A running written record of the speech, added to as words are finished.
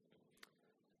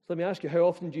Let me ask you, how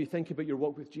often do you think about your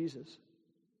walk with Jesus?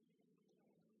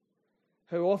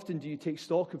 How often do you take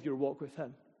stock of your walk with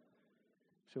him?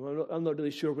 So I'm not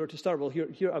really sure where to start. Well,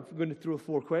 here I'm going to throw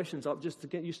 4 questions up just to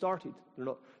get you started.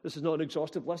 This is not an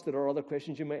exhaustive list. There are other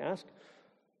questions you might ask.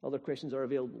 Other questions are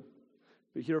available.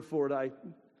 But here are 4 that I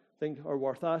think are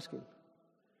worth asking.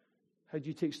 How do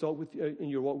you take stock in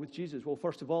your walk with Jesus? Well,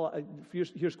 first of all,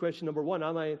 here's question number 1.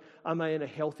 Am I in a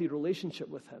healthy relationship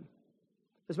with him?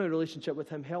 Is my relationship with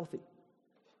him healthy?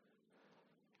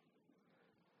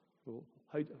 Well,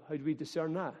 how do we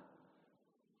discern that?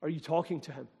 Are you talking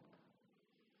to him?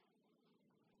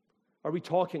 Are we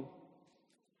talking?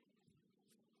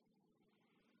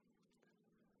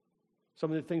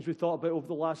 Some of the things we've thought about over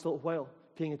the last little while,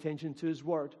 paying attention to his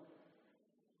word,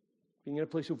 being in a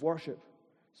place of worship,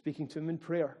 speaking to him in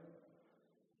prayer.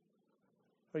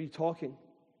 Are you talking?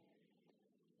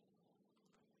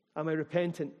 Am I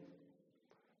repentant?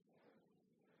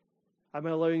 Am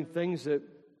I allowing things that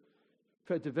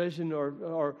put division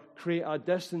or create a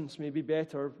distance, maybe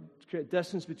better, create a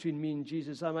distance between me and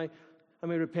Jesus? Am I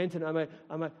repentant?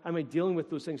 Am I dealing with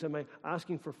those things? Am I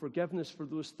asking for forgiveness for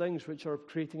those things which are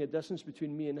creating a distance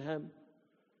between me and him,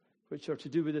 which are to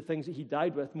do with the things that he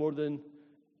died with more than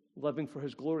living for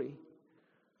his glory?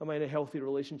 Am I in a healthy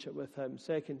relationship with him?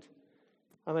 Second,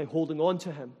 am I holding on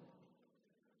to him?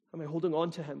 Am I holding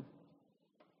on to him?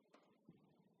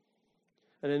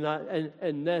 And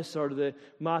in this are the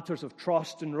matters of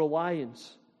trust and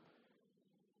reliance.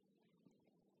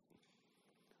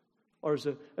 Or is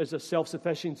a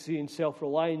self-sufficiency and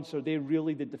self-reliance, are they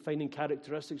really the defining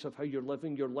characteristics of how you're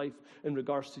living your life in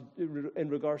regards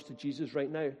to Jesus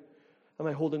right now? Am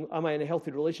I in a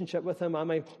healthy relationship with him? Am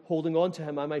I holding on to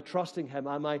him? Am I trusting him?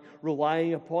 Am I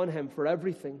relying upon him for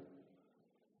everything?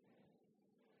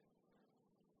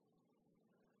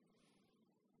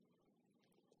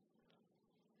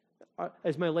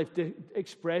 Is my life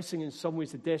expressing in some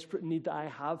ways the desperate need that I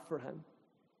have for him?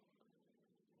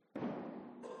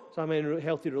 So am I in a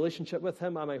healthy relationship with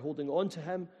him? Am I holding on to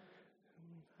him?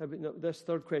 This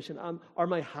third question, are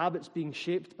my habits being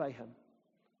shaped by him?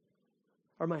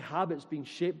 Are my habits being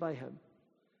shaped by him?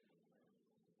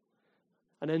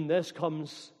 And in this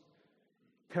comes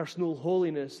personal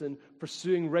holiness and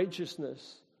pursuing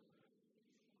righteousness.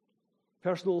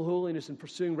 Personal holiness and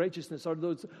pursuing righteousness. Are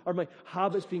my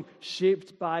habits being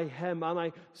shaped by him? Am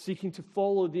I seeking to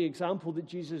follow the example that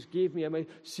Jesus gave me? Am I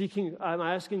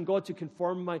asking God to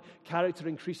conform my character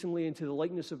increasingly into the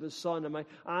likeness of his Son? Am I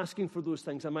asking for those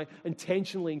things? Am I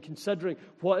intentionally and considering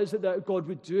what is it that God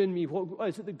would do in me? How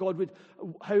is it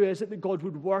that God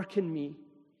would work in me?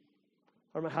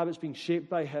 Are my habits being shaped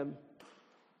by him?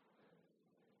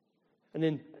 And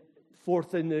then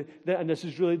fourth, and this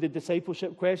is really the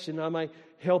discipleship question, am I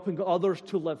helping others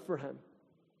to live for him?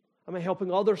 Am I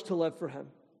helping others to live for him?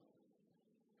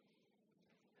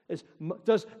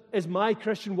 Is my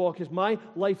Christian walk, is my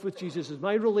life with Jesus, is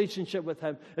my relationship with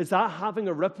him, is that having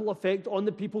a ripple effect on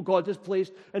the people God has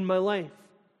placed in my life?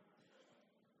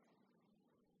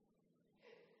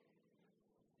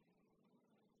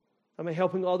 Am I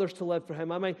helping others to live for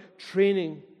him? Am I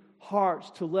training hearts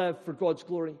to live for God's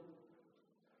glory?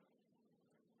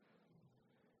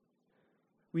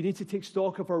 We need to take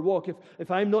stock of our walk. If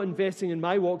I'm not investing in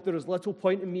my walk, there is little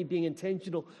point in me being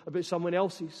intentional about someone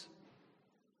else's.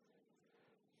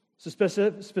 So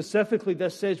specifically,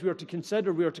 this says we are to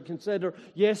consider,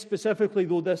 yes, specifically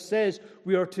though this says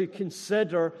we are to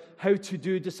consider how to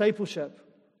do discipleship.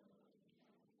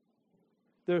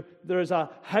 There is a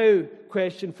how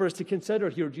question for us to consider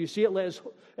here. Do you see it?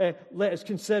 Let us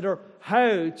consider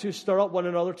how to stir up one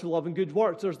another to love and good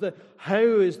works. There's the how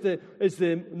is the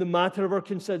matter of our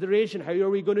consideration. How are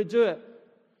we going to do it?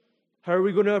 How are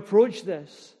we going to approach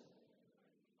this?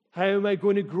 How am I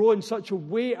going to grow in such a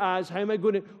way as,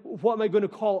 what am I going to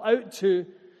call out to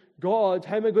God?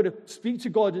 How am I going to speak to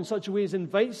God in such a way as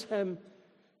invites him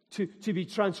to be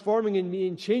transforming in me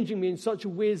and changing me in such a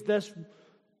way as this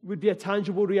would be a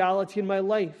tangible reality in my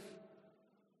life?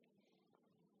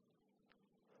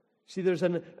 There is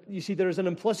an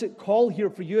implicit call here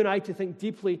for you and I to think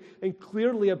deeply and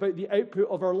clearly about the output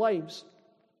of our lives.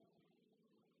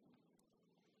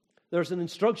 There's an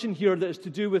instruction here that is to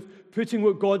do with putting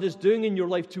what God is doing in your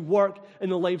life to work in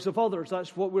the lives of others.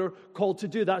 That's what we're called to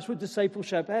do. That's what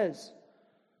discipleship is.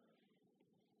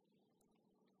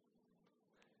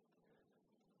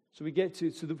 So we get to,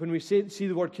 when we see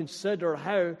the word consider,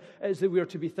 how it is that we are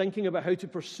to be thinking about how to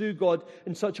pursue God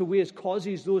in such a way as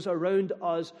causes those around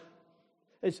us.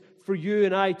 It's for you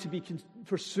and I to be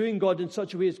pursuing God in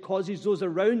such a way as causes those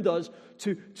around us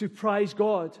to prize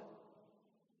God.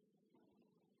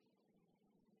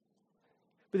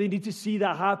 But they need to see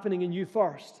that happening in you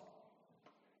first.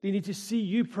 They need to see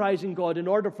you prizing God in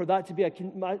order for that to be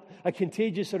a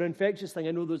contagious or infectious thing.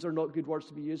 I know those are not good words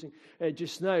to be using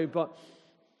just now, but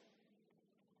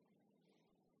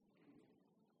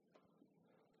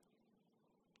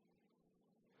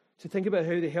to think about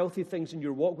how the healthy things in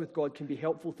your walk with God can be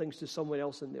helpful things to someone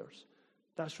else in theirs.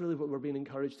 That's really what we're being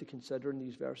encouraged to consider in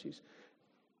these verses.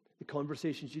 The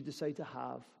conversations you decide to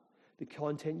have, the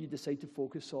content you decide to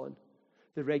focus on,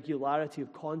 the regularity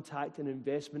of contact and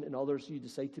investment in others you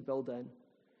decide to build in,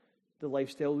 the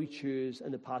lifestyle we choose,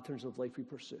 and the patterns of life we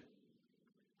pursue.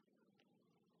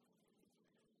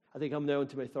 I think I'm now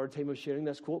into my third time of sharing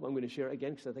this quote, but I'm going to share it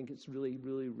again because I think it's really,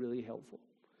 really, really helpful.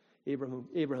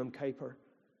 Abraham Kuyper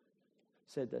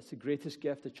said this: the greatest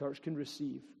gift a church can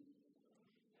receive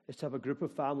is to have a group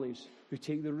of families who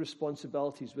take their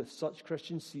responsibilities with such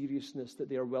Christian seriousness that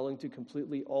they are willing to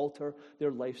completely alter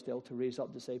their lifestyle to raise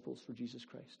up disciples for Jesus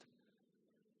Christ.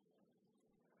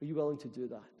 Are you willing to do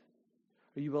that?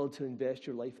 Are you willing to invest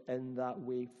your life in that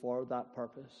way for that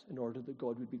purpose in order that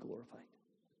God would be glorified?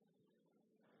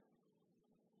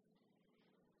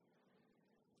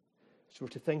 So we're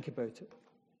to think about it.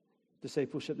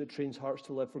 Discipleship that trains hearts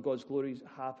to live for God's glory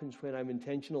happens when I'm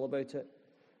intentional about it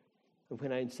and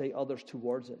when I incite others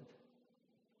towards it.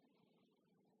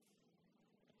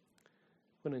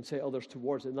 When I incite others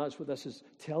towards it. And that's what this is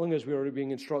telling us we are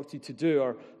being instructed to do.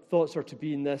 Our thoughts are to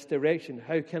be in this direction.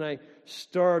 How can I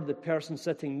stir the person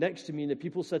sitting next to me and the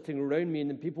people sitting around me and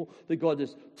the people that God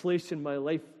has placed in my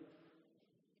life?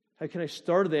 How can I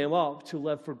stir them up to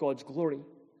live for God's glory?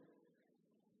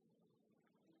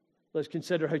 Let's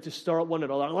consider how to stir up one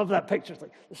another. I love that picture. It's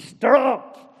like, stir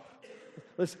up.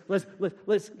 Let's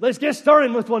get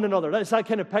stirring with one another. That's that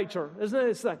kind of picture, isn't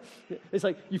it? It's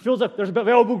like you feel as if there's a bit of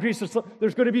elbow grease.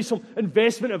 There's going to be some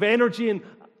investment of energy and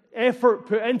effort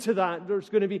put into that. There's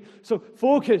going to be some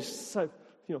focus.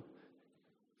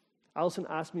 Alison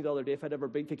asked me the other day if I'd ever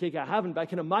baked a cake. I haven't, but I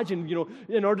can imagine,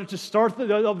 in order to start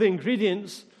of the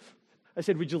ingredients, I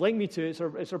said, would you like me to?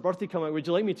 It's her birthday coming up. Would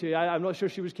you like me to? I'm not sure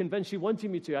she was convinced she wanted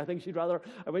me to. I think she'd rather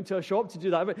I went to a shop to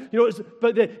do that.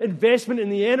 But the investment in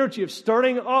the energy of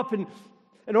stirring up in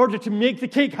order to make the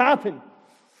cake happen.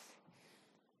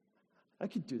 I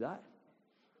could do that.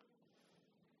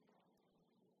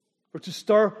 Or to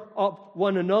stir up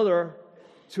one another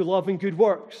to love and good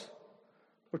works.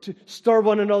 Or to stir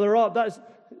one another up. That's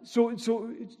what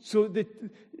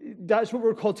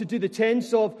we're called to do. The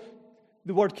tense of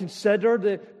the word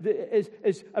consider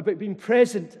is about being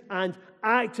present and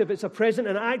active. It's a present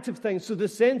and active thing. So the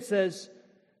sense is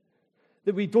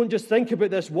that we don't just think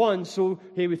about this once. So,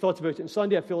 hey, we thought about it on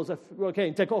Sunday. I feel as if, okay,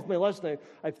 tick off my list now.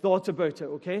 I've thought about it,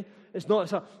 okay? It's not,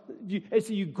 it's that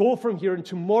you go from here and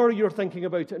tomorrow you're thinking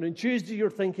about it. And on Tuesday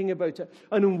you're thinking about it.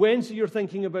 And on Wednesday you're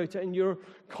thinking about it. And you're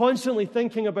constantly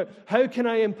thinking about how can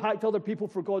I impact other people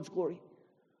for God's glory?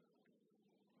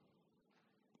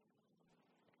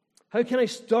 How can I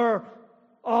stir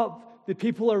up the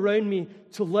people around me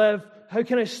to live? How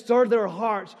can I stir their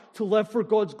hearts to live for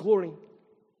God's glory?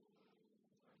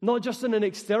 Not just in an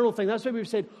external thing. That's why we've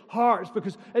said hearts,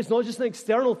 because it's not just an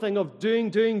external thing of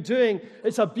doing.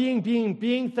 It's a being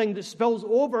thing that spills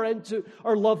over into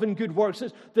our love and good works.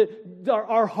 It's that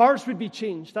our hearts would be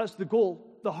changed. That's the goal.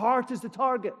 The heart is the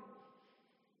target.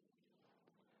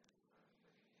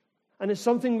 And it's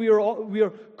something we are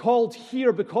called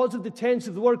here because of the tense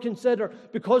of the word consider,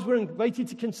 because we're invited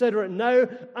to consider it now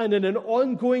and in an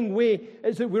ongoing way,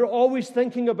 is that we're always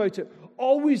thinking about it,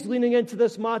 always leaning into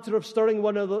this matter of stirring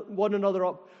one another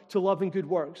up to love and good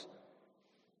works.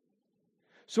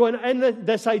 So in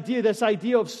this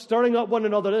idea of stirring up one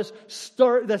another, this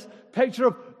picture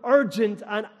of urgent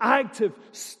and active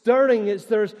stirring,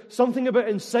 there's something about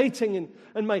inciting.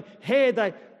 In my head,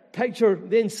 I picture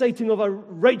the inciting of a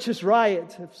righteous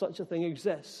riot, if such a thing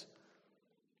exists.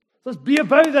 Let's be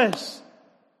about this.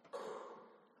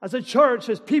 As a church,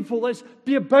 as people, let's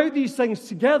be about these things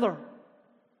together.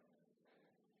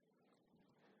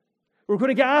 We're going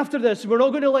to get after this. We're not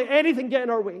going to let anything get in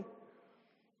our way.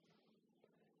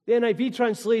 The NIV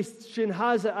translation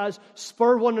has it as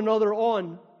spur one another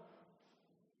on.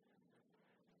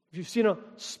 If you've seen a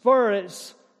spur,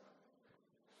 it's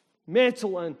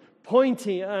metal and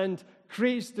pointy and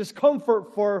creates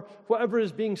discomfort for whatever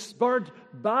is being spurred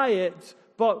by it.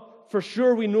 But for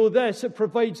sure we know this, it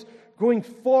provides going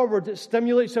forward, it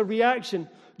stimulates a reaction.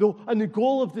 And the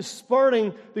goal of the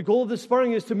spurring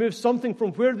is to move something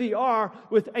from where they are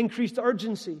with increased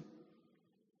urgency.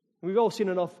 We've all seen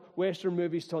enough Western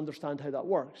movies to understand how that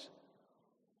works.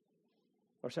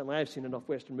 Or certainly I've seen enough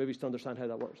Western movies to understand how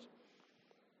that works.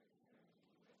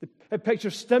 It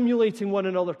pictures stimulating one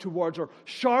another towards, or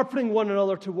sharpening one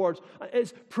another towards.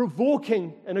 It's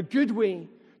provoking in a good way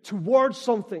towards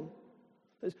something.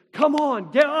 It's, come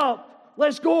on, get up,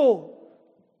 let's go.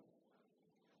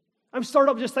 I'm stirred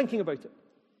up just thinking about it.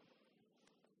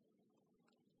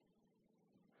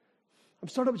 I'm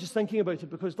stirred up just thinking about it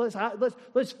because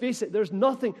let's face it, there's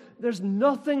nothing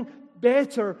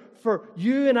better for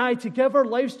you and I to give our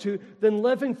lives to than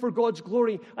living for God's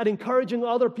glory and encouraging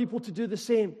other people to do the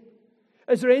same.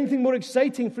 Is there anything more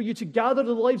exciting for you to gather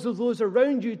the lives of those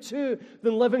around you to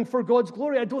than living for God's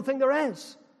glory? I don't think there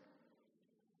is.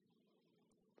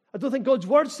 I don't think God's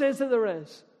word says that there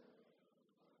is.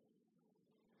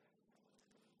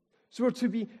 So we're to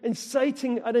be an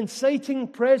inciting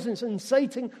presence,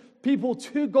 inciting people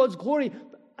to God's glory.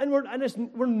 And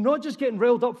we're not just getting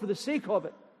riled up for the sake of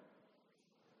it.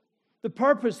 The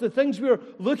purpose, the things we're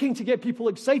looking to get people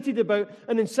excited about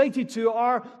and incited to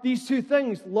are these two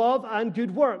things, love and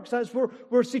good works. That's where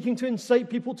we're seeking to incite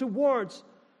people towards.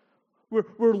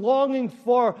 We're longing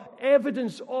for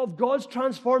evidence of God's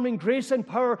transforming grace and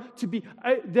power to be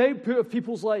the output of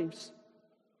people's lives.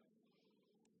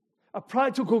 A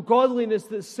practical godliness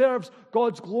that serves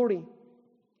God's glory.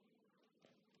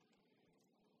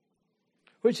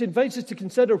 Which invites us to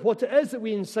consider what it is that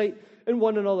we incite in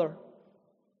one another.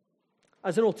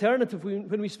 As an alternative,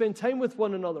 when we spend time with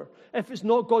one another, if it's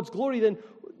not God's glory,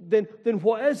 then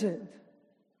what is it?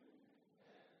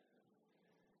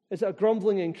 Is it a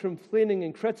grumbling and complaining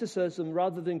and criticism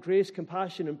rather than grace,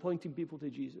 compassion, and pointing people to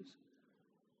Jesus?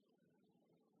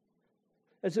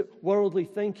 Is it worldly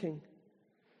thinking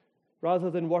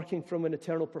rather than working from an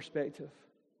eternal perspective?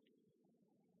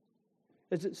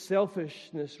 Is it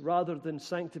selfishness rather than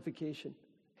sanctification?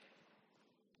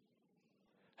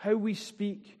 How we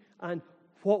speak and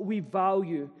what we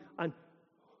value and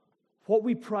what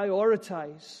we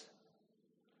prioritize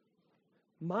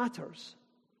matters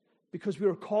because we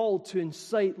are called to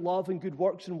incite love and good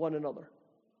works in one another.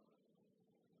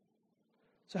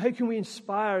 So how can we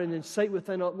inspire and incite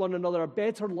within one another a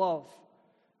better love,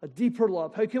 a deeper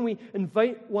love? How can we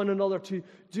invite one another to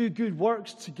do good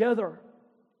works together?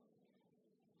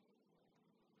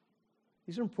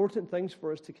 These are important things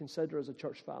for us to consider as a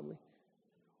church family.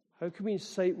 How can we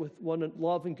incite with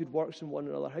love and good works in one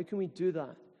another? How can we do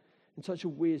that in such a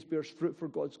way as bears fruit for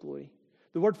God's glory?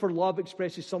 The word for love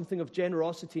expresses something of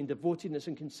generosity and devotedness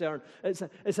and concern. It's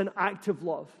an active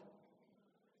love.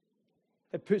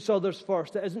 It puts others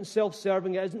first. It isn't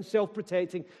self-serving, it isn't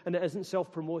self-protecting, and it isn't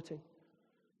self-promoting.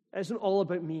 It isn't all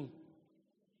about me.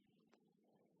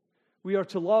 We are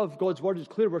to love. God's word is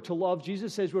clear. We're to love.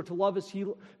 Jesus says we're to love as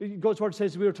God's word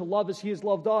says we are to love as He has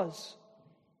loved us.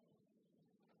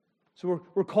 So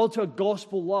we're called to a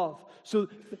gospel love. So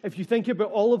if you think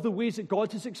about all of the ways that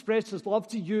God has expressed His love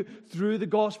to you through the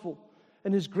gospel,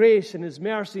 and His grace, and His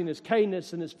mercy, and His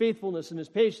kindness, and His faithfulness, and His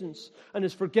patience, and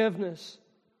His forgiveness,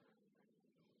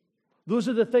 those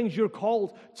are the things you're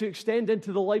called to extend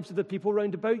into the lives of the people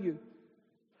around about you,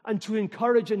 and to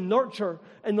encourage and nurture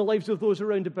in the lives of those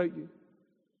around about you.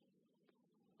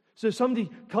 So if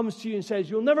somebody comes to you and says,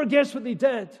 "You'll never guess what they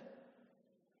did,"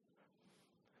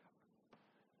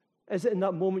 is it in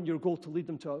that moment your goal to lead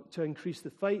them to increase the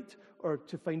fight or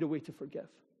to find a way to forgive?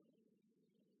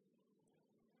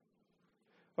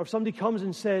 Or if somebody comes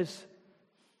and says,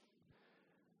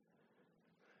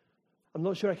 "I'm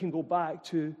not sure I can go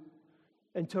back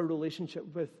into a relationship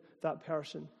with that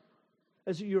person,"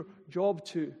 is it your job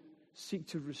to seek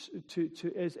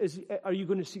are you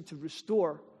going to seek to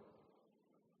restore,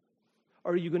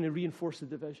 or are you going to reinforce the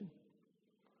division?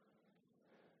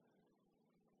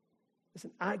 It's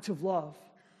an act of love,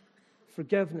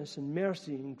 forgiveness and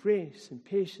mercy and grace and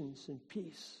patience and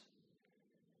peace.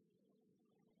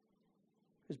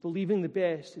 It's believing the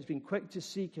best. It's being quick to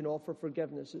seek and offer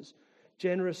forgiveness. It's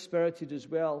generous-spirited as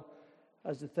well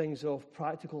as the things of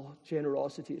practical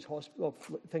generosity. It's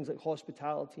things like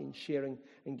hospitality and sharing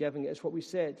and giving. It's what we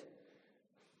said.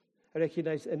 I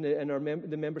recognize in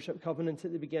the membership covenant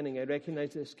at the beginning, I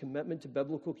recognize this commitment to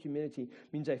biblical community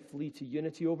means I flee to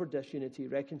unity over disunity,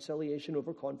 reconciliation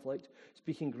over conflict,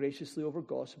 speaking graciously over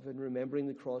gossip, and remembering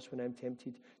the cross when I'm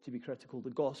tempted to be critical. The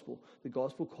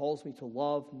gospel calls me to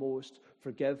love most,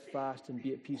 forgive fast, and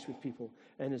be at peace with people,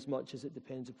 inasmuch as it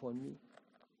depends upon me.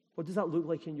 What does that look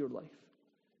like in your life?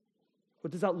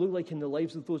 What does that look like in the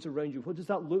lives of those around you? What does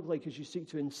that look like as you seek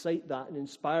to incite that and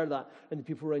inspire that in the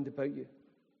people around about you?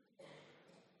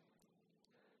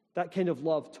 That kind of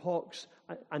love talks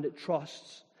and it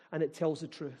trusts and it tells the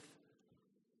truth.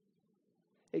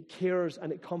 It cares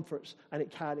and it comforts and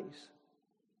it carries.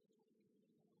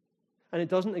 And it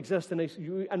doesn't exist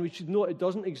and we should know it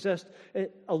doesn't exist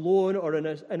alone or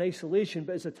in isolation,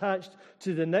 but it's attached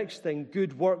to the next thing,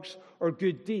 good works or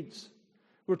good deeds.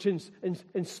 We're to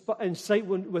incite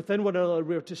within one another.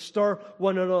 We're to stir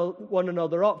one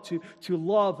another up to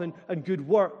love and good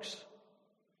works.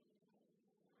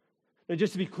 Now,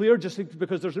 just to be clear, just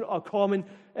because there's a common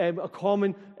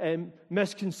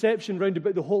misconception round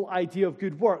about the whole idea of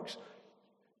good works,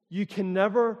 you can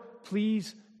never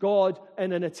please God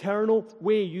in an eternal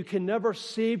way. You can never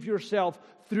save yourself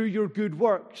through your good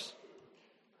works.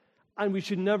 And we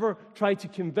should never try to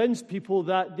convince people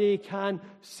that they can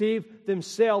save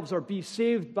themselves or be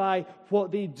saved by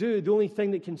what they do. The only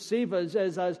thing that can save us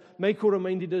is, as Michael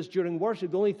reminded us during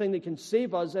worship, the only thing that can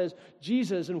save us is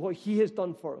Jesus and what He has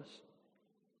done for us.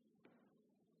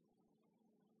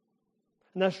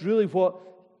 And that's really what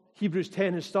Hebrews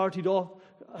 10 has started off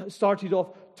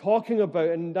talking about,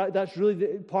 and that's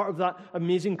really part of that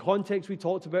amazing context we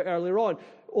talked about earlier on.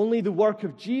 Only the work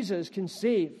of Jesus can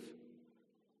save.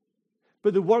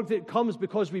 But the work that comes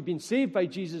because we've been saved by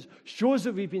Jesus shows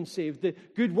that we've been saved. The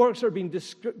good works are being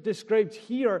described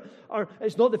here.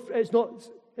 It's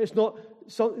not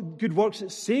some good works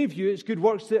that save you. It's good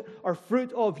works that are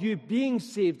fruit of you being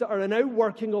saved, that are an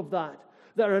outworking of that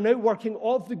are an outworking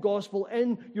of the gospel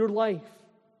in your life.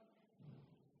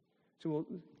 So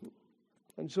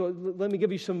let me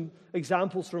give you some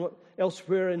examples from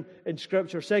elsewhere in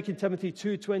Scripture. 2 Timothy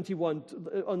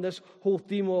 2:21 on this whole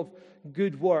theme of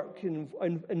good work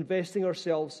and investing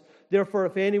ourselves. Therefore,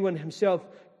 if anyone himself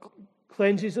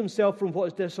cleanses himself from what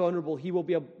is dishonorable, he will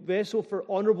be a vessel for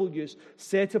honorable use,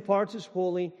 set apart as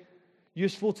holy,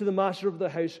 useful to the master of the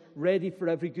house, ready for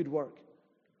every good work.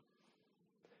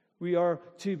 We are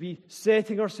to be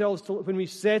setting ourselves to, when we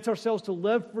set ourselves to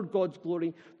live for God's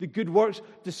glory, the good works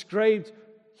described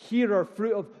here are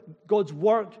fruit of God's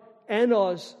work in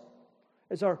us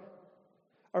as our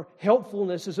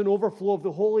helpfulness is an overflow of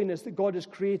the holiness that God is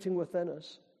creating within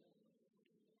us.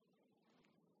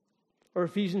 Or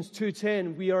Ephesians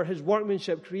 2:10, we are His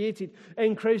workmanship created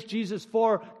in Christ Jesus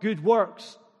for good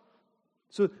works.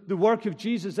 So the work of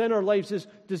Jesus in our lives is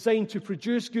designed to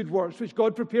produce good works, which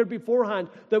God prepared beforehand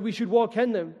that we should walk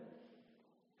in them.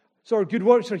 So our good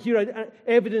works are here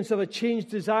evidence of a changed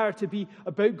desire to be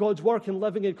about God's work and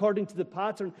living according to the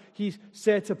pattern He's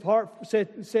set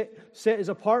us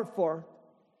apart for.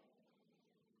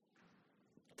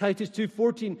 Titus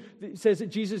 2:14 says that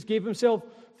Jesus gave Himself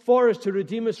for us to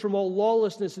redeem us from all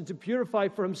lawlessness and to purify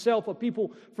for Himself a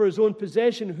people for His own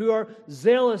possession who are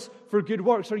zealous for good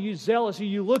works. Are you zealous? Are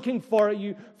you looking for it? Are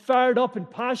you fired up and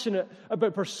passionate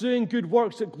about pursuing good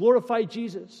works that glorify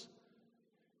Jesus?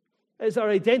 Is our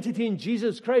identity in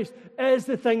Jesus Christ is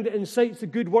the thing that incites the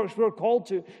good works we're called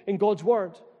to in God's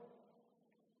Word.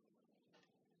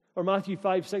 Or Matthew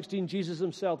 5:16, Jesus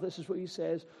Himself, this is what He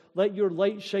says, let your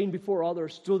light shine before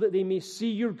others so that they may see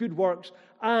your good works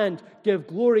and give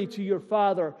glory to your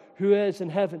Father who is in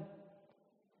heaven.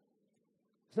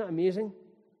 Isn't that amazing?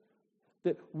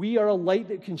 That we are a light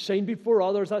that can shine before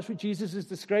others. That's what Jesus is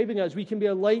describing us. We can be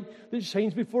a light that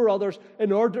shines before others and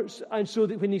so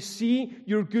that when they see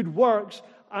your good works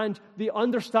and they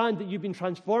understand that you've been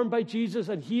transformed by Jesus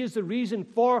and He is the reason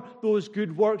for those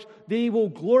good works, they will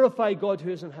glorify God who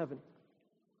is in heaven.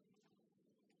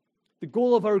 The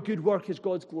goal of our good work is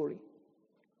God's glory.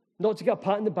 Not to get a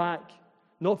pat on the back,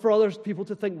 not for other people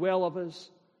to think well of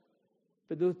us,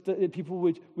 but that people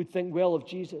would think well of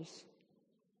Jesus.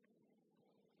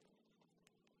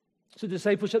 So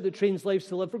discipleship that trains lives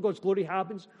to live for God's glory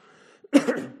happens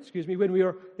when we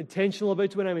are intentional about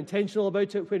it, when I'm intentional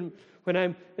about it, when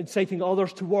I'm inciting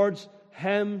others towards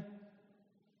Him.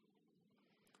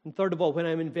 And third of all, when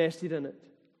I'm invested in it.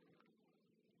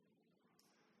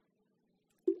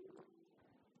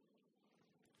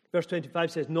 Verse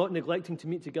 25 says, not neglecting to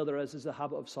meet together as is the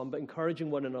habit of some, but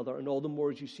encouraging one another, and all the more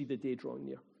as you see the day drawing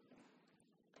near.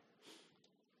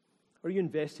 Are you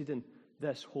invested in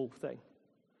this whole thing?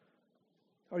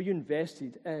 Are you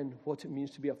invested in what it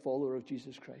means to be a follower of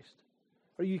Jesus Christ?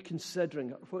 Are you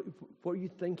considering, what are you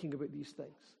thinking about these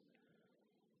things?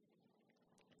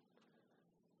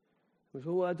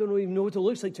 Well, I don't even know what it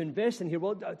looks like to invest in here.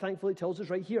 Well, thankfully it tells us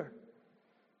right here.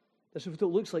 This is what it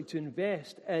looks like to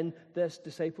invest in this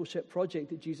discipleship project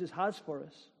that Jesus has for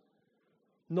us.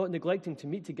 Not neglecting to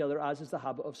meet together as is the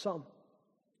habit of some.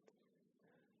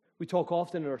 We talk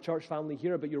often in our church family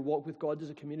here about your walk with God as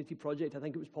a community project. I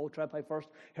think it was Paul Tripp I first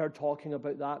heard talking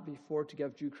about that before, to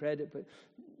give due credit. But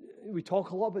we talk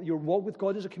a lot about your walk with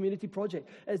God as a community project,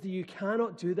 is that you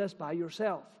cannot do this by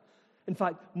yourself. In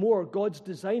fact, God's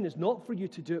design is not for you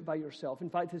to do it by yourself. In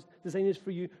fact, His design is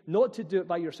for you not to do it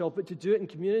by yourself, but to do it in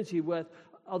community with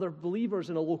other believers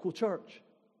in a local church.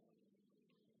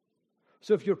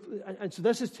 So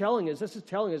this is telling us, this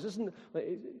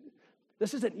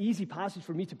is an easy passage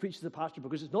for me to preach to the pastor,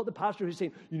 because it's not the pastor who's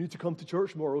saying, you need to come to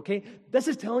church more, okay? This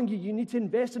is telling you need to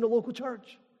invest in a local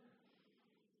church.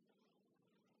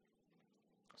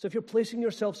 So if you're placing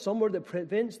yourself somewhere that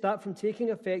prevents that from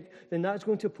taking effect, then that's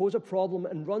going to pose a problem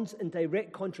and runs in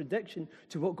direct contradiction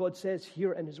to what God says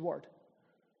here in His Word.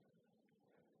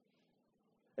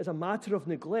 It's a matter of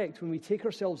neglect when we take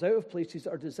ourselves out of places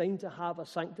that are designed to have a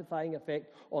sanctifying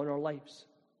effect on our lives.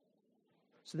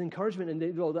 So the encouragement,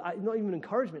 not even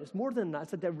encouragement, it's more than that.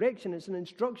 It's a direction, it's an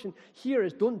instruction. Here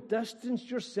is, don't distance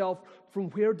yourself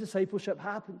from where discipleship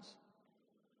happens.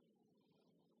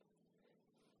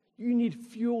 You need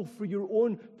fuel for your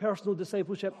own personal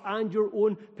discipleship and your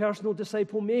own personal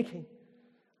disciple making.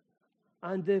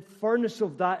 And the furnace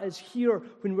of that is here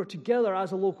when we're together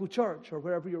as a local church, or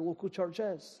wherever your local church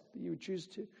is that you would choose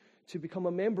to become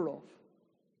a member of.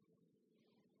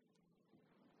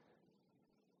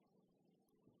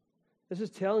 This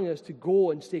is telling us to go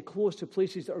and stay close to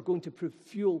places that are going to prove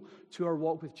fuel to our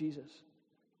walk with Jesus.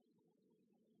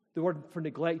 The word for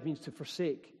neglect means to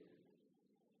forsake.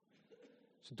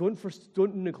 So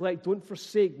don't neglect, don't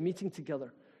forsake meeting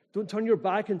together. Don't turn your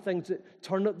back on things that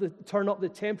turn up the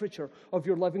temperature of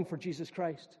your living for Jesus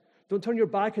Christ. Don't turn your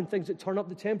back on things that turn up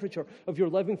the temperature of your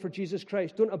living for Jesus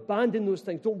Christ. Don't abandon those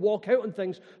things. Don't walk out on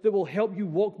things that will help you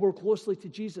walk more closely to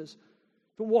Jesus.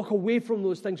 Don't walk away from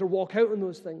those things or walk out on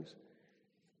those things.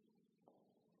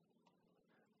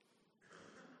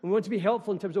 We want to be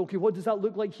helpful in terms of, okay, what does that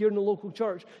look like here in the local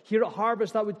church? Here at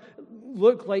Harvest, that would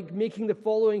look like making the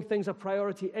following things a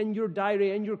priority in your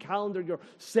diary, in your calendar. You're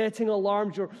setting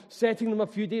alarms. You're setting them a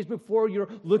few days before. You're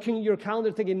looking at your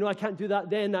calendar thinking, no, I can't do that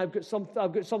then. I've got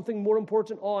something more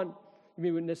important on. You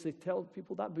may wouldn't necessarily tell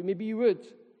people that, but maybe you would.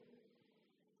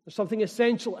 There's something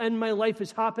essential in my life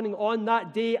is happening on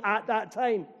that day at that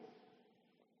time.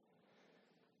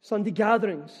 Sunday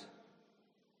gatherings.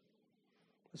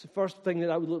 That's the first thing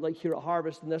that would look like here at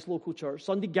Harvest in this local church.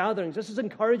 Sunday gatherings. This is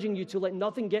encouraging you to let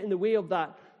nothing get in the way of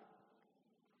that.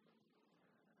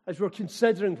 As we're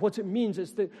considering what it means,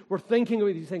 it's that we're thinking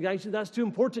about these things. Actually, that's too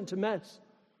important to miss.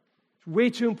 It's way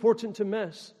too important to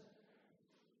miss.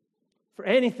 For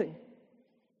anything.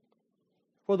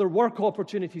 Whether work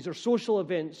opportunities or social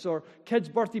events or kids'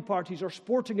 birthday parties or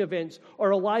sporting events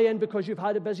or a lie-in because you've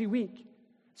had a busy week.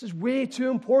 This is way too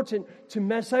important to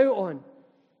miss out on.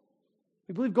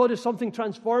 We believe God has something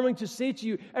transforming to say to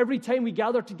you every time we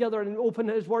gather together and open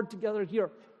His Word together here.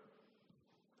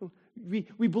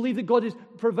 We believe that God is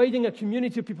providing a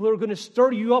community of people who are going to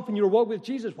stir you up in your walk with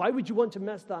Jesus. Why would you want to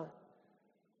miss that?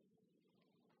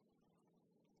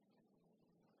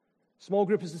 Small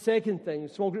group is the second thing.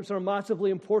 Small groups are a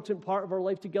massively important part of our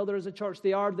life together as a church.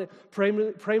 They are the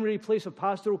primary place of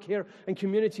pastoral care and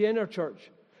community in our church.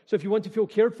 So if you want to feel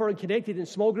cared for and connected, then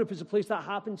small group is the place that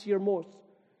happens here most.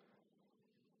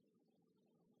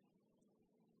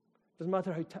 Doesn't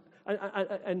matter how...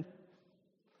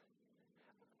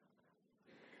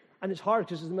 And it's hard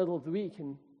because it's the middle of the week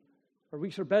and our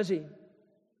weeks are busy.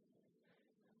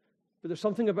 But there's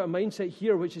something about a mindset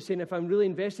here which is saying if I'm really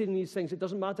invested in these things, it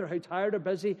doesn't matter how tired or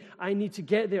busy, I need to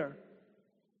get there.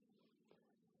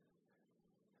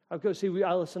 I've got to say,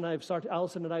 Alison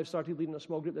and I have started leading a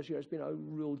small group this year. It's been a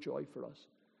real joy for us.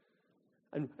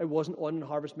 And it wasn't on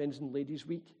Harvest Men's and Ladies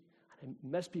Week. I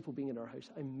miss people being in our house.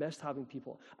 I missed having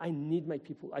people. I need my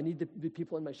people. I need the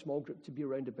people in my small group to be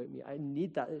around about me. I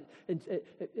need that.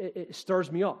 It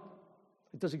stirs me up.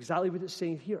 It does exactly what it's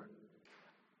saying here.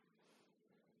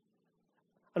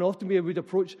 And often we would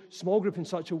approach small group in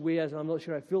such a way as, I'm not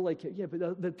sure I feel like it. Yeah,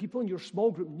 but the people in your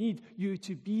small group need you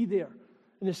to be there.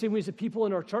 In the same way as the people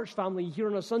in our church family here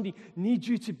on a Sunday need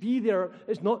you to be there.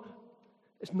 It's not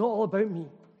all about me.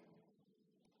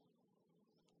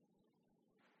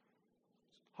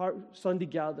 Sunday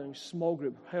gatherings, small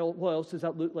group. What else does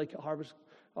that look like at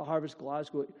Harvest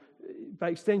Glasgow? By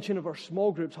extension of our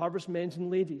small groups, Harvest Men's and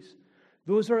Ladies.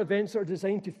 Those are events that are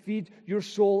designed to feed your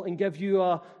soul and give you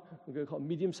I'm going to call it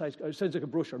medium-sized, it sounds like a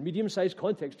brochure, medium-sized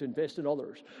context to invest in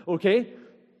others. Okay?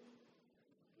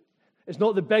 It's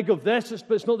not the big of this,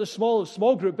 but it's not the small of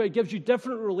small group, but it gives you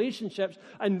different relationships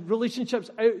and relationships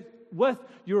out with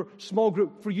your small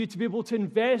group for you to be able to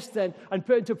invest in and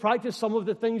put into practice some of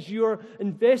the things you're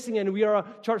investing in. We are a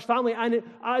church family, and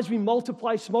as we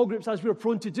multiply small groups, as we're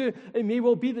prone to do, it may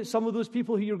well be that some of those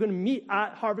people who you're going to meet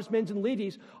at Harvest Men's and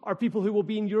Ladies are people who will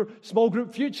be in your small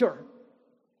group future.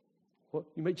 Well,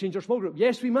 you might change your small group.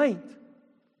 Yes, we might.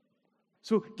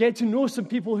 So get to know some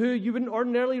people who you wouldn't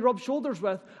ordinarily rub shoulders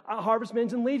with at Harvest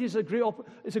Men's and Ladies.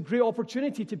 It's a great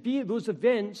opportunity to be at those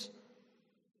events.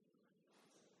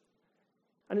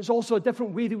 And it's also a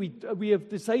different way that we have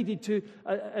decided to,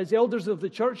 as elders of the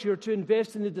church here, to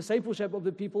invest in the discipleship of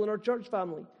the people in our church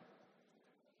family.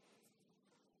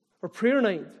 Or prayer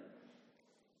night.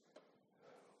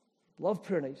 Love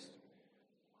prayer nights.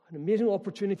 An amazing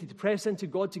opportunity to press into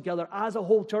God together as a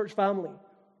whole church family.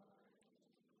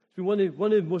 One of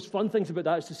the most fun things about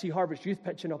that is to see Harvest Youth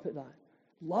pitching up at that.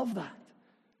 Love that.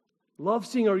 Love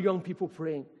seeing our young people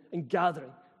praying and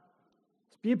gathering.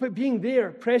 It's about being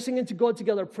there, pressing into God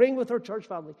together, praying with our church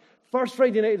family. First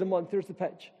Friday night of the month, there's the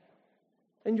pitch.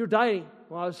 In your diary,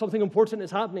 well, something important is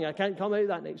happening. I can't come out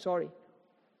that night, sorry.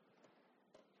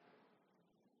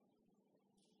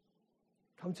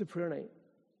 Come to prayer night.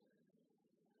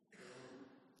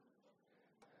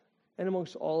 And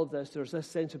amongst all of this, there's this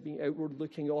sense of being outward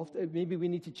looking off. Maybe we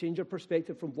need to change our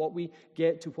perspective from what we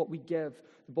get to what we give.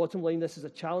 The bottom line, this is a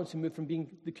challenge to move from being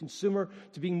the consumer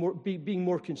to being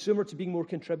more consumer to being more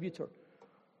contributor.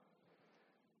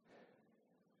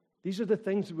 These are the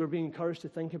things that we're being encouraged to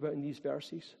think about in these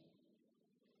verses.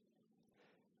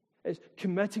 It's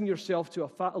committing yourself to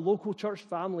a local church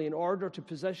family in order to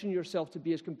position yourself to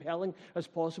be as compelling as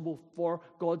possible for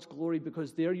God's glory,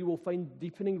 because there you will find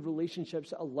deepening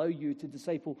relationships that allow you to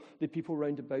disciple the people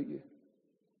round about you.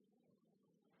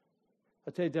 I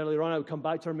told you earlier on, I would come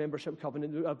back to our membership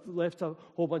covenant. I've left a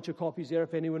whole bunch of copies there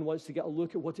if anyone wants to get a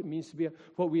look at what it means to be,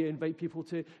 what we invite people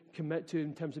to commit to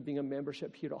in terms of being a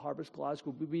membership here at Harvest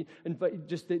Glasgow. We invite,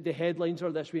 just the headlines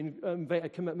are this: we invite a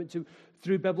commitment to,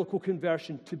 through biblical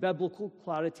conversion, to biblical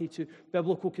clarity, to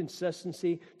biblical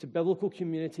consistency, to biblical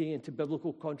community, and to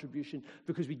biblical contribution.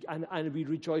 Because we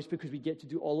rejoice because we get to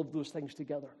do all of those things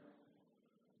together.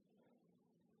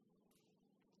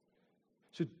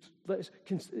 So let's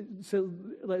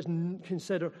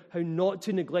consider how not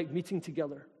to neglect meeting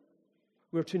together.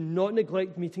 We're to not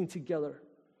neglect meeting together,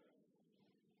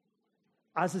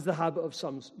 as is the habit of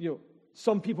some.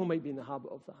 Some people might be in the habit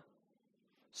of that.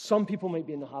 Some people might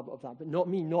be in the habit of that, but not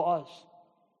me, not us.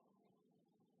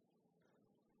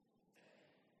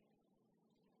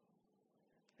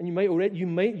 And you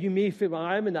may feel, well,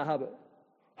 I am in that habit.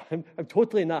 I'm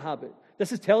totally in that habit.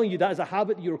 This is telling you that is a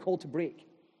habit that you're called to break.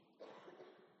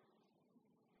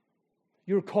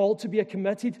 You're called to be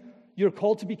committed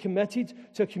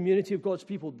to a community of God's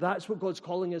people. That's what God's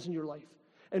calling is in your life,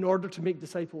 in order to make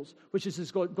disciples, which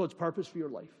is God's purpose for your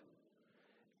life.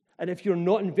 And if you're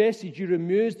not invested, you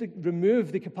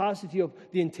remove the capacity of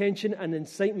the intention and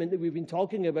incitement that we've been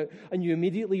talking about, and you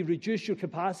immediately reduce your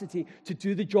capacity to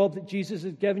do the job that Jesus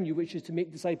has given you, which is to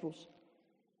make disciples.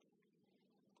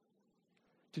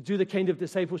 To do the kind of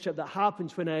discipleship that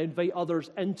happens when I invite others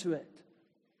into it.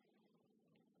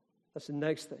 That's the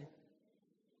next thing.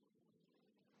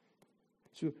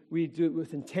 So we do it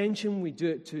with intention, we do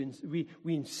it we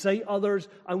incite others,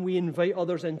 and we invite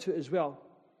others into it as well.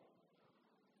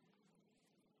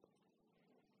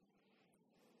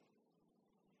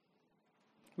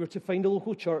 We're to find a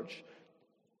local church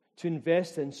to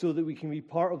invest in so that we can be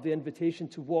part of the invitation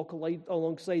to walk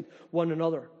alongside one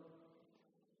another.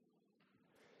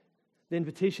 The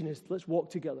invitation is, let's walk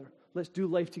together, let's do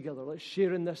life together, let's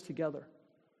share in this together.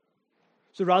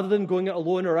 So rather than going it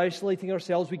alone or isolating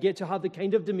ourselves, we get to have the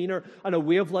kind of demeanor and a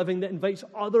way of living that invites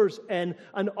others in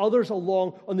and others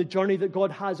along on the journey that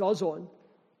God has us on.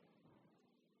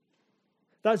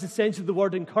 That's the sense of the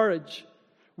word encourage.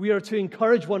 We are to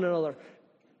encourage one another.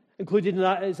 Included in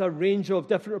that is a range of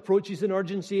different approaches and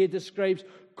urgency. It describes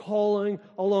calling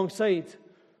alongside.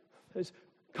 It's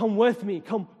come with me,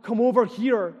 come over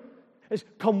here. It's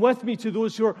come with me to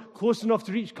those who are close enough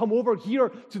to reach. Come over here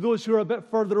to those who are a bit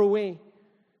further away.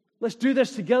 Let's do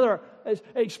this together. It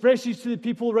expresses to the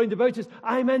people around about us,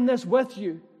 I'm in this with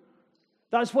you.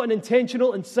 That's what an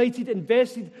intentional, incited,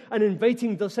 invested, and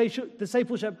inviting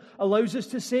discipleship allows us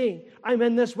to say. I'm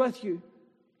in this with you.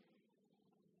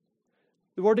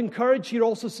 The word encourage here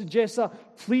also suggests a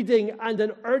pleading and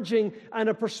an urging and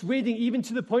a persuading, even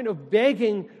to the point of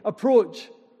begging approach.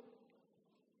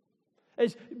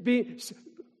 It's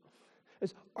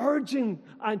urging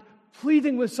and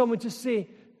pleading with someone to say,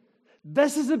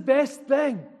 this is the best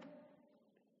thing.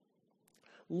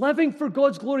 Living for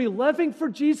God's glory, living for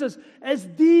Jesus is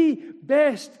the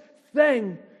best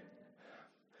thing.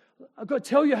 I've got to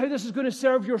tell you how this is going to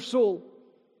serve your soul.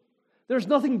 There's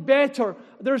nothing better,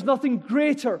 there's nothing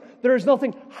greater, there is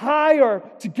nothing higher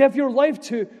to give your life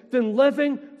to than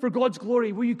living for God's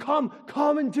glory. Will you come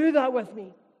and do that with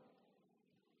me?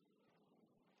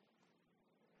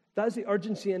 That is the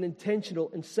urgency and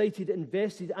intentional, incited,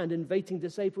 invested, and inviting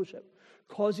discipleship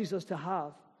causes us to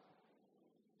have.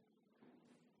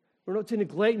 We're not to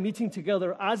neglect meeting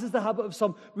together, as is the habit of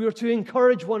some. We are to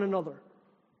encourage one another.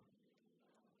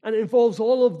 And it involves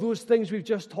all of those things we've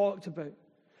just talked about.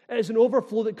 It is an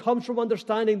overflow that comes from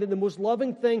understanding that the most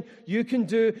loving thing you can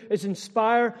do is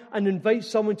inspire and invite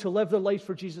someone to live their life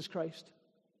for Jesus Christ.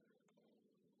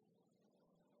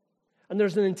 And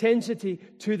there's an intensity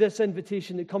to this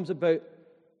invitation that comes about,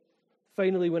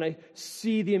 finally, when I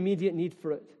see the immediate need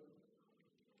for it.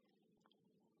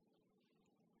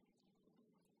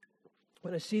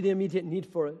 When I see the immediate need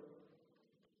for it.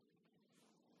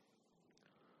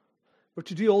 We're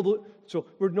to do all the, so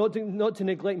we're not to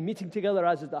neglect meeting together,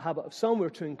 as is the habit of some. We're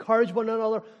to encourage one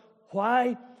another.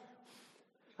 Why?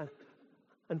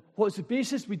 And what's the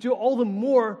basis? We do it all the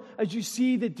more as you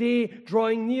see the day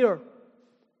drawing near.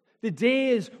 The day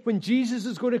is when Jesus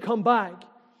is going to come back,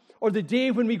 or the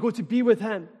day when we go to be with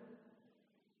Him.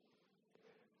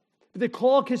 The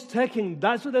clock is ticking.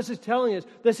 That's what this is telling us.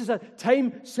 This is a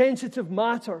time-sensitive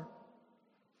matter.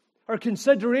 Our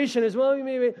consideration is, well,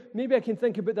 maybe I can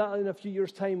think about that in a few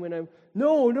years' time when I'm...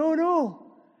 No.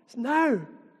 It's now.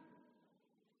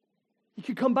 You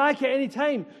could come back at any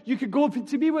time. You could go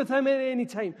to be with Him at any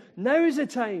time. Now is the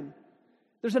time.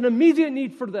 There's an immediate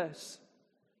need for this.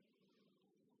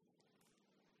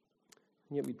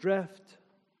 And yet we drift.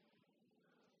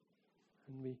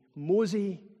 And we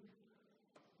mosey.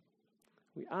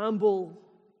 We amble.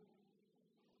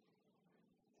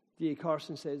 D.A.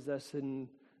 Carson says this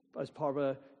as part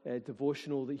of a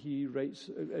devotional that he writes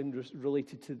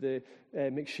related to the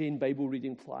McShane Bible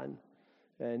reading plan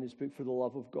in his book For the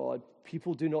Love of God.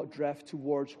 People do not drift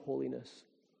towards holiness.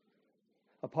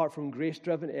 Apart from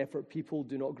grace-driven effort, people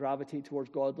do not gravitate towards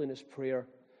godliness, prayer,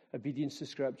 obedience to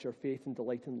Scripture, faith, and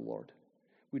delight in the Lord.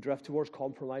 We drift towards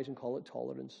compromise and call it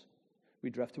tolerance. We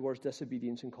drift towards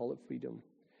disobedience and call it freedom.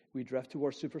 We drift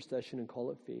towards superstition and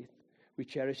call it faith. We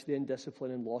cherish the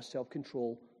indiscipline and lost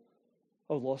self-control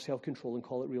and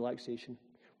call it relaxation.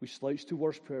 We slouch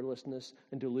towards prayerlessness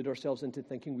and delude ourselves into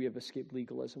thinking we have escaped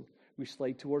legalism. We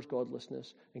slide towards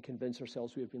godlessness and convince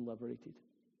ourselves we have been liberated.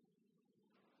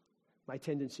 My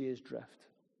tendency is drift.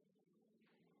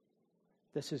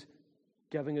 This is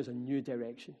giving us a new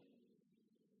direction.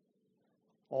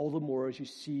 All the more as you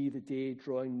see the day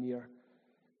drawing near.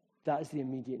 That is the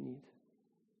immediate need.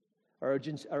 Our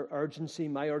urgency,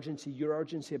 my urgency, your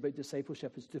urgency about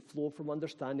discipleship is to flow from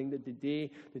understanding that the day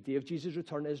of Jesus'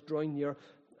 return is drawing near,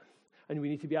 and we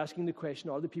need to be asking the question,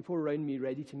 are the people around me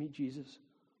ready to meet Jesus?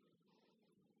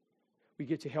 We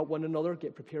get to help one another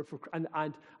get prepared for, and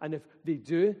if they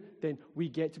do, then we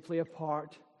get to play a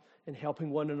part in helping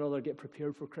one another get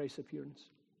prepared for Christ's appearance.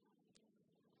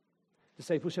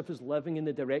 Discipleship is living in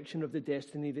the direction of the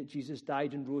destiny that Jesus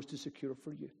died and rose to secure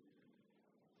for you.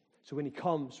 So when He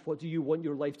comes, what do you want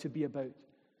your life to be about?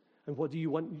 And what do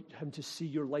you want Him to see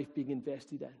your life being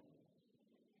invested in?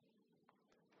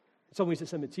 In some ways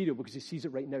it's immaterial because He sees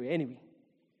it right now anyway.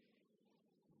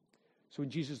 So when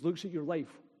Jesus looks at your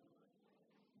life,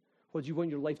 what do you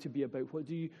want your life to be about? What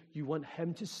do you want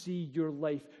Him to see your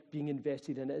life being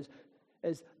invested in? It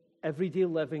is everyday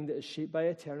living that is shaped by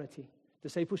eternity.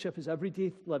 Discipleship is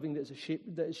everyday living that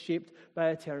is shaped by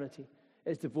eternity.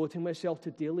 It's devoting myself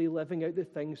to daily living out the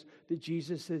things that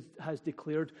Jesus has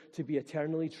declared to be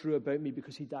eternally true about me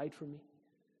because He died for me.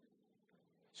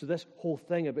 So this whole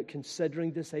thing about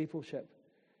considering discipleship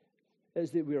is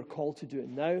that we are called to do it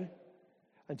now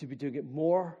and to be doing it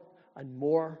more and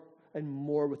more and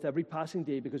more with every passing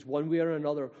day, because one way or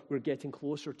another we're getting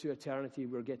closer to eternity.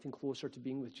 We're getting closer to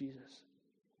being with Jesus.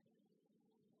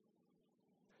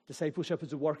 Discipleship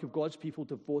is the work of God's people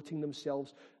devoting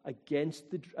themselves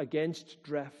against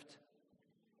drift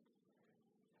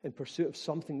in pursuit of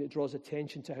something that draws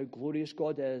attention to how glorious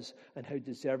God is and how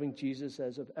deserving Jesus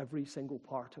is of every single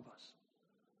part of us.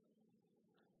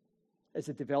 It's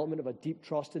the development of a deep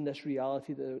trust in this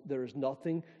reality that there is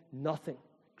nothing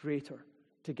greater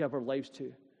to give our lives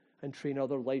to and train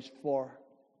other lives for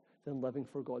than living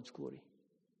for God's glory.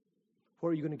 What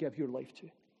are you going to give your life to?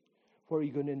 What are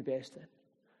you going to invest in?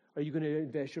 Are you going to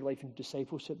invest your life in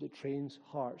discipleship that trains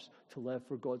hearts to live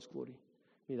for God's glory?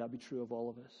 May that be true of all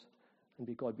of us. And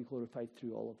may God be glorified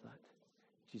through all of that.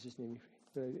 In Jesus' name,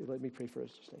 let me pray for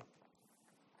us just now.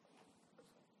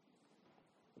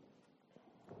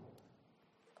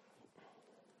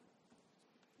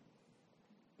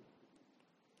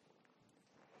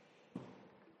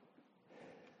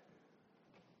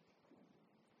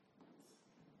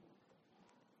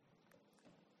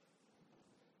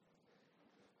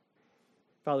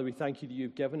 Father, we thank you that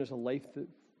you've given us a life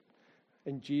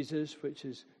in Jesus, which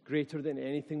is greater than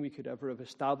anything we could ever have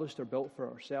established or built for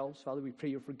ourselves. Father, we pray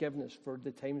your forgiveness for the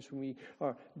times when we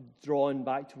are drawn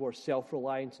back towards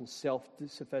self-reliance and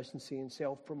self-sufficiency and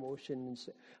self-promotion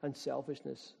and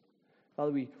selfishness.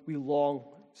 Father, we long,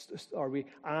 or we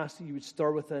ask that you would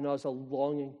stir within us a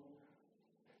longing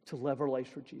to live our lives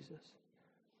for Jesus.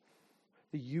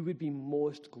 That you would be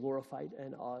most glorified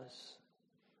in us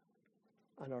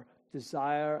and our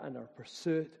desire and our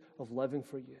pursuit of living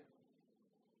for you.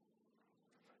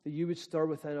 That you would stir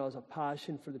within us a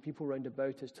passion for the people round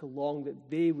about us to long that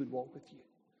they would walk with you,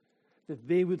 that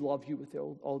they would love you with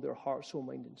all their heart, soul,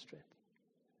 mind, and strength.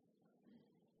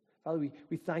 Father,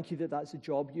 we thank you that that's the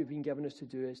job you've been given us to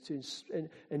do, is to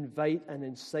invite and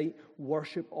incite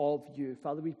worship of you.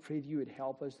 Father, we pray that you would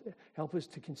help us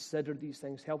to consider these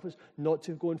things. Help us not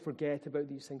to go and forget about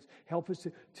these things. Help us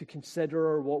to consider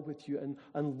our walk with you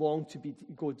and long to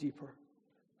go deeper.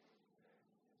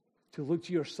 To look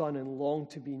to your Son and long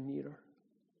to be nearer.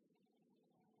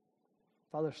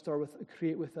 Father,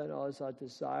 create within us a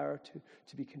desire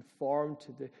to be conformed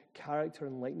to the character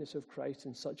and likeness of Christ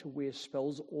in such a way as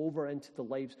spills over into the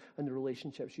lives and the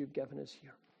relationships you've given us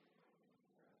here.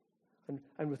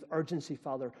 And with urgency,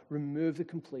 Father, remove the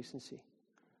complacency.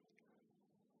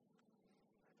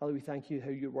 Father, we thank you how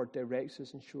your word directs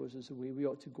us and shows us the way we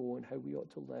ought to go and how we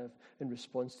ought to live in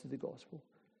response to the gospel.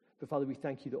 But Father, we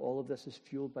thank you that all of this is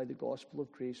fueled by the gospel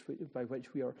of grace by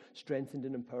which we are strengthened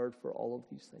and empowered for all of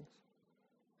these things.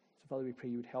 So Father, we pray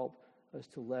you would help us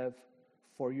to live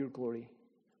for your glory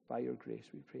by your grace.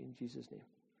 We pray in Jesus' name.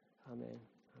 Amen.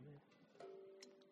 Amen.